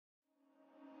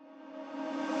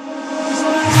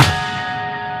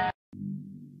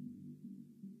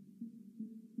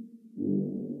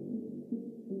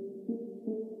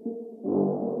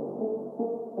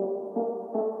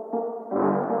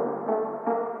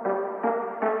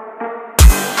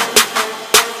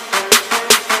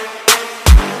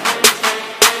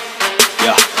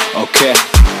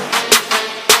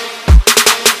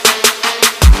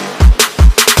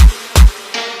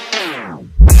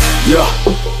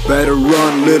Better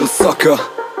run, little sucker.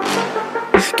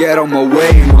 Get on my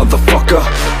way, motherfucker.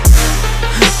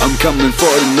 I'm coming for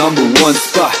the #1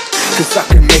 spot, cause I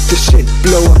can make this shit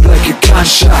blow up like a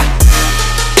gunshot.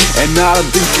 And I don't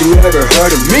think you ever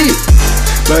heard of me,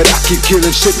 but I keep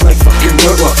killing shit like fucking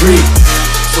World War III.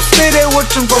 So stay there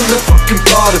watching from the fucking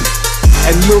bottom,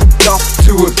 and look up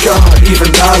to a god, even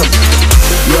Adam.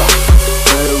 Yeah,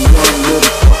 better run,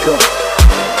 little fucker.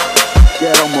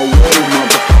 Get on my way,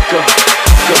 motherfucker.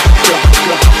 Blow up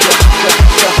like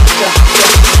a gunshot.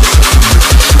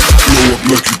 Blow up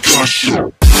like a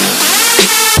gunshot.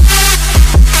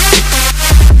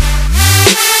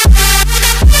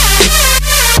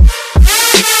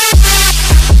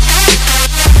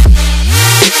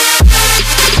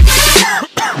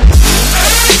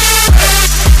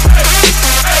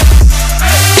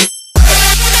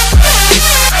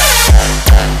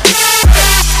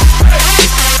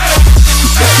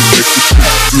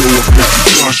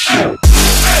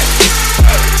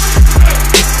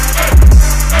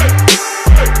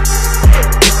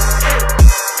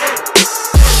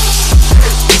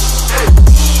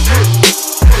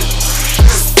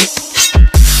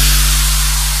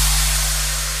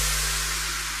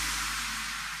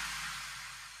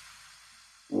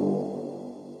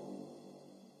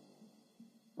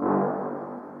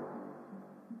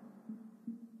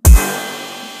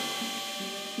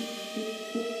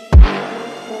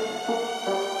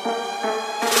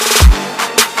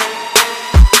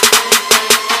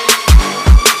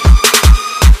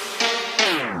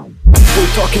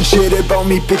 Talking shit about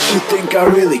me, bitch, you think I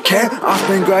really care? I've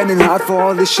been grinding hard for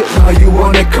all this shit, now you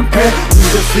wanna compare?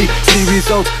 Lose or sleep, see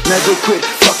results, never quit,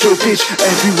 fuck your bitch.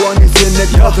 Everyone is in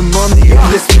it, you're the money in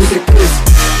this music biz.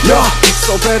 Yeah,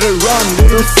 so better run,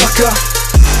 little sucker.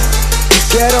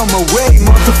 Get on my way,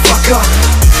 motherfucker.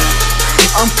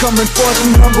 I'm coming for the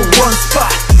 #1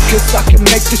 spot, cause I can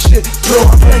make this shit blow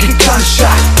up like a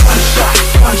gunshot. Gunshot,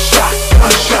 gunshot,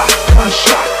 gunshot,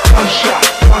 gunshot, gunshot,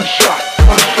 gunshot,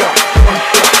 gunshot.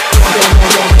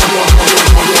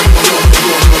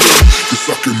 Cause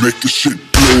I can make this shit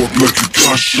blow up like a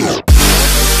gunshot.